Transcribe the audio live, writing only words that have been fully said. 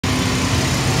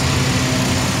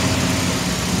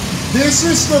This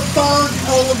is the third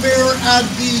elevator at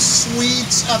the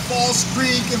suites at Falls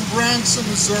Creek in Branson,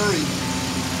 Missouri.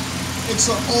 It's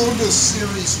an Otis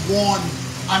Series 1.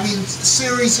 I mean,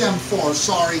 Series M4,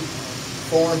 sorry.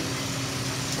 4.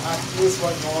 This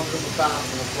one going to the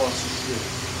bathroom across the street.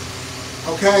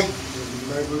 Okay?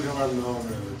 Maybe we can have an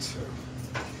elevator too.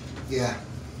 Yeah.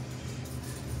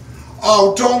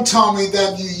 Oh, don't tell me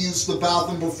that you used the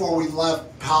bathroom before we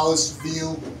left Palace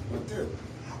View. I did.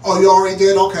 Oh, you already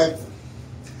did? Okay.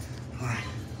 All right.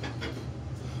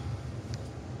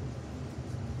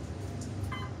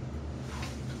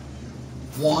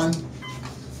 One.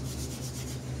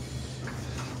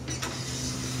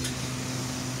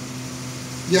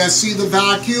 Yeah, see the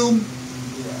vacuum?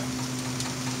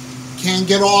 Yeah. Can't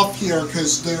get off here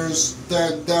because they're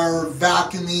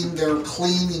vacuuming, they're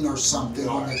cleaning or something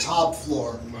on the top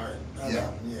floor. Right.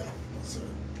 Yeah. Yeah. That's it.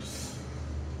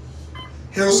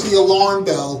 Here's the alarm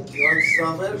bell. You like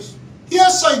elevators?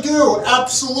 Yes, I do.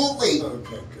 Absolutely.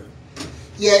 Okay, good.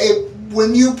 Yeah,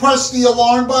 when you press the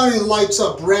alarm button, it lights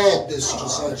up red. This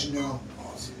just lets you know.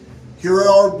 Awesome. Here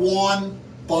are one.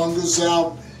 Bung goes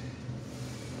out.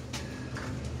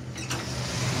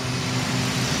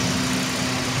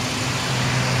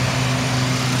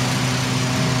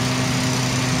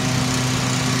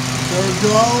 There it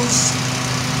goes.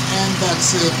 And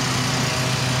that's it.